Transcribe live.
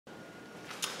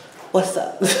What's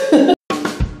up?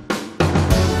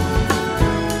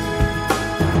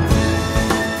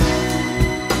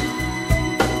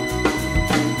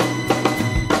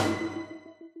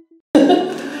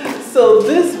 So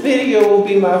this video will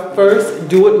be my first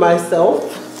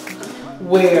do-it-myself,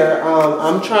 where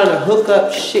I'm trying to hook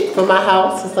up shit for my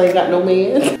house since I ain't got no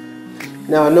man.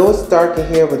 Now I know it's dark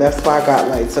in here, but that's why I got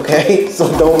lights, okay? So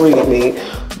don't read me.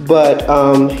 But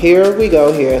here we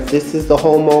go here. This is the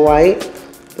Holmo light.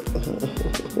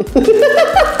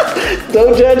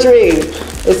 Don't judge me.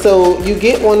 And so you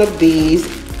get one of these.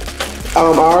 I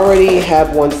already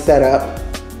have one set up.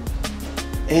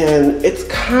 And it's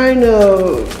kind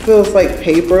of feels like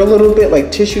paper a little bit,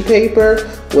 like tissue paper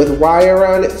with wire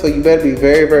around it. So you better be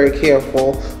very, very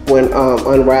careful when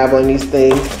unraveling these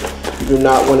things. You do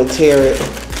not want to tear it,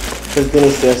 because then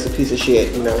it's just a piece of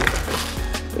shit, you know.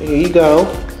 But here you go.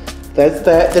 That's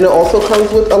that. Then it also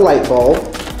comes with a light bulb.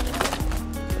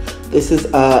 This is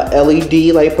a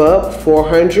LED light bulb,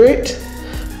 400,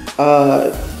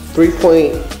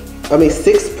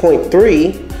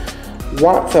 6.3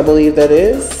 watts, I believe that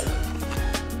is.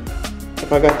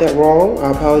 If I got that wrong,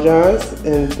 I apologize.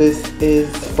 And this is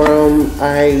from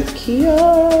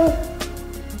Ikea.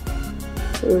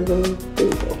 There we go. There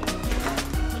we go.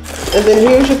 And then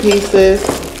here's your pieces.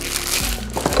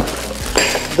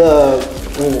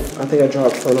 I think I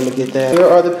dropped some. I'm gonna get that. Here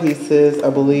are the pieces. I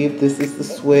believe this is the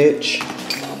switch,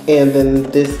 and then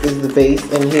this is the base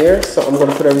in here. So I'm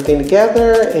gonna put everything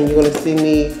together, and you're gonna see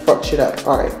me fuck shit up.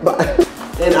 All right, bye.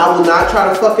 And I will not try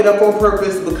to fuck it up on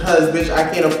purpose, because bitch, I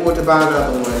can't afford to buy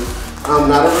another one. I'm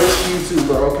not a rich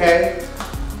YouTuber, okay?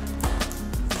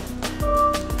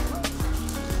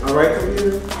 All right,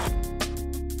 computer.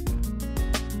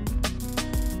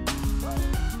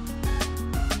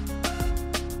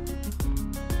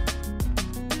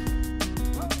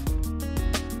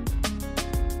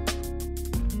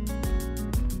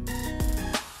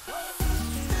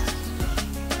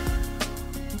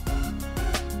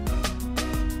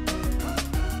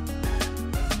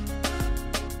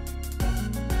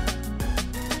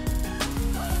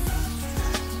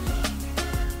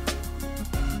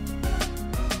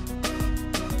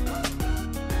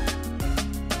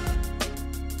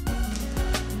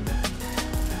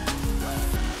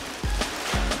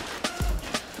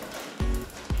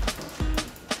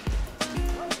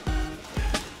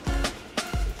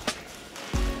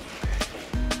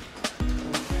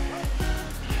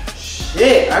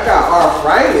 Shit, I got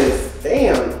arthritis.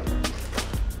 Damn.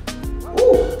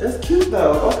 Ooh, that's cute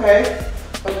though. Okay.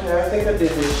 Okay, I think I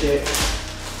did this shit.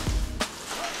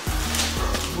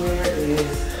 Where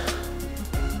is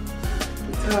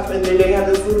the top? And then they have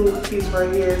this little piece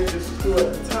right here. You just screw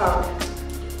at the top.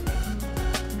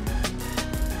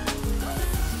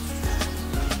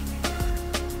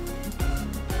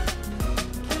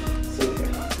 So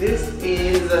yeah, this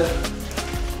is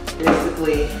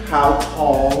basically how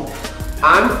tall.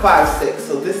 I'm 5'6",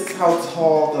 so this is how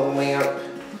tall the lamp.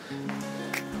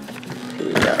 Here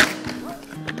we go.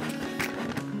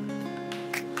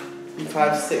 I'm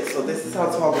 5'6", so this is how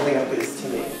tall the lamp is to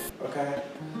me, okay?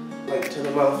 Like to the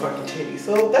motherfucking titty.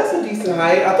 So that's a decent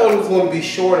height. I thought it was going to be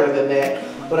shorter than that,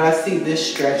 but I see this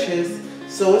stretches,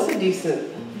 so it's a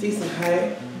decent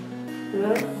height, you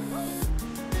know?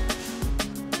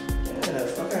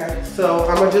 Yes, okay. So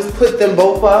I'm gonna just put them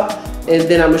both up, and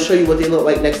then I'm gonna show you what they look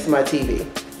like next to my TV.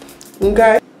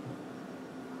 Okay?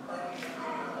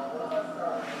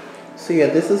 So yeah,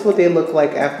 this is what they look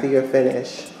like after you're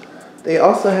finished. They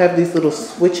also have these little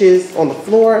switches on the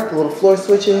floor, the little floor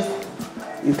switches.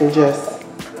 You can just,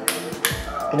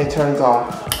 and it turns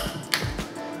off.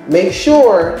 Make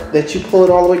sure that you pull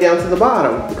it all the way down to the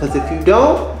bottom, because if you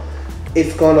don't,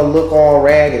 it's gonna look all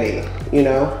raggedy, you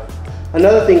know?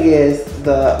 Another thing is,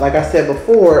 like I said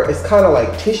before, it's kind of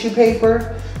like tissue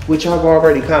paper, which I've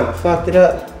already kind of fucked it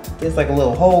up. There's like a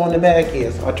little hole in the back here,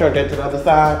 so I turned that to the other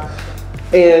side.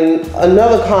 And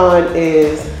another con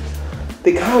is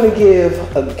they kind of give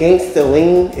a gangster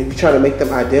lean if you're trying to make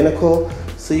them identical.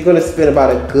 So you're gonna spend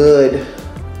about a good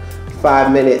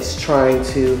 5 minutes trying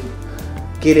to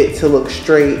get it to look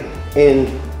straight and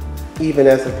even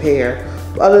as a pair.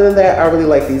 But other than that, I really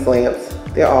like these lamps.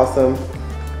 They're awesome.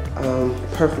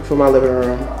 Perfect for my living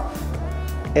room.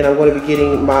 And I'm going to be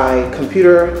getting my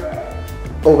computer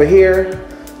over here.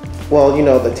 Well, you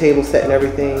know, the table set and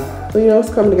everything. So, you know, it's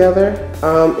coming together.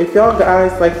 If y'all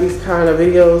guys like these kind of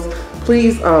videos,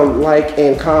 please like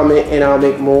and comment, and I'll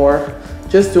make more.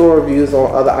 Just doing reviews on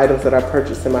other items that I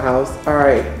purchased in my house. All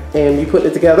right, and you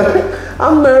putting it together.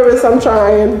 I'm nervous, I'm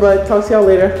trying, but talk to y'all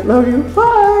later. Love you,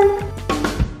 bye.